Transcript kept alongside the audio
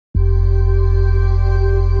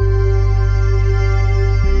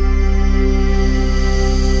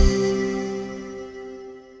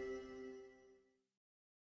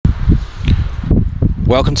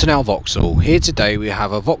Welcome to Now Vauxhall. Here today we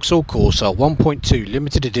have a Vauxhall CORSA 1.2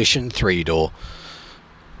 limited edition 3-door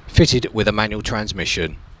fitted with a manual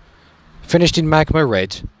transmission. Finished in magma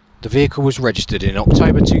red, the vehicle was registered in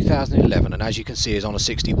October 2011 and as you can see is on a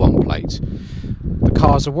 61 plate. The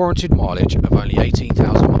car has a warranted mileage of only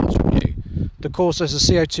 18,000 miles from new. The Corsa has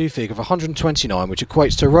a CO2 figure of 129 which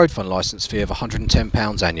equates to a road fund licence fee of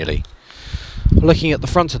 £110 annually. Looking at the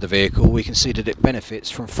front of the vehicle, we can see that it benefits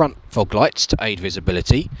from front fog lights to aid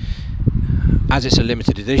visibility. As it's a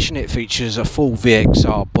limited edition, it features a full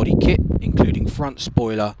VXR body kit including front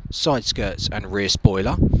spoiler, side skirts and rear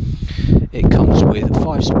spoiler. It comes with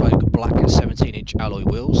 5-spoke black 17-inch alloy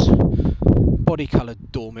wheels, body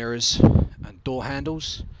coloured door mirrors and door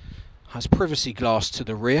handles, has privacy glass to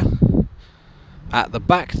the rear. At the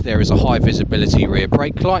back there is a high visibility rear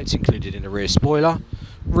brake light included in the rear spoiler,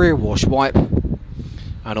 rear wash wipe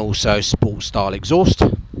and also sport style exhaust.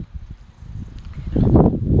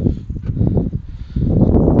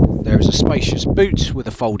 There is a spacious boot with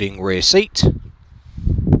a folding rear seat.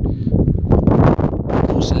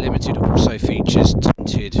 Corsa Limited also features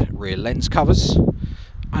tinted rear lens covers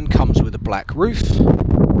and comes with a black roof.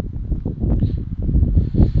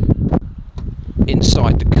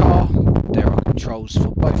 Inside the car there are controls for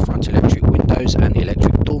both front electric windows and the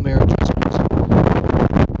electric door mirror adjustment.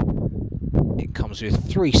 It comes with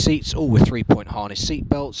 3 seats, all with 3-point harness seat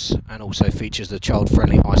belts, and also features the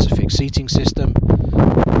child-friendly Isofix seating system.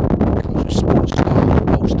 It comes with sports style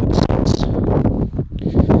bolstered seats.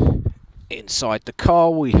 Inside the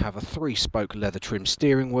car we have a 3-spoke leather trim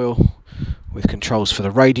steering wheel with controls for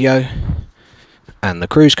the radio and the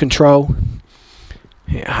cruise control.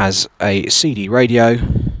 It has a CD radio,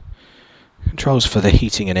 controls for the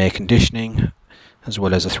heating and air conditioning, as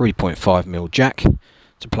well as a 3.5mm jack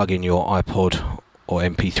to plug in your iPod or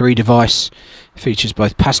MP3 device. It features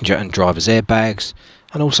both passenger and driver's airbags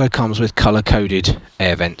and also comes with colour-coded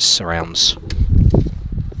air vent surrounds.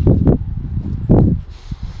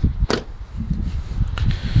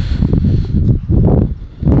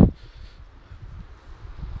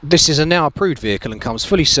 This is a now approved vehicle and comes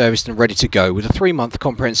fully serviced and ready to go with a 3-month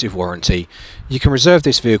comprehensive warranty. You can reserve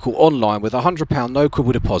this vehicle online with a £100 no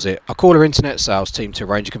quibble deposit. I'll call our internet sales team to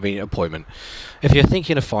arrange a convenient appointment. If you're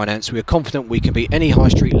thinking of finance, we are confident we can beat any high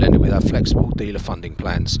street lender with our flexible dealer funding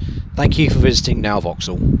plans. Thank you for visiting Now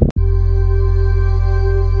Vauxhall.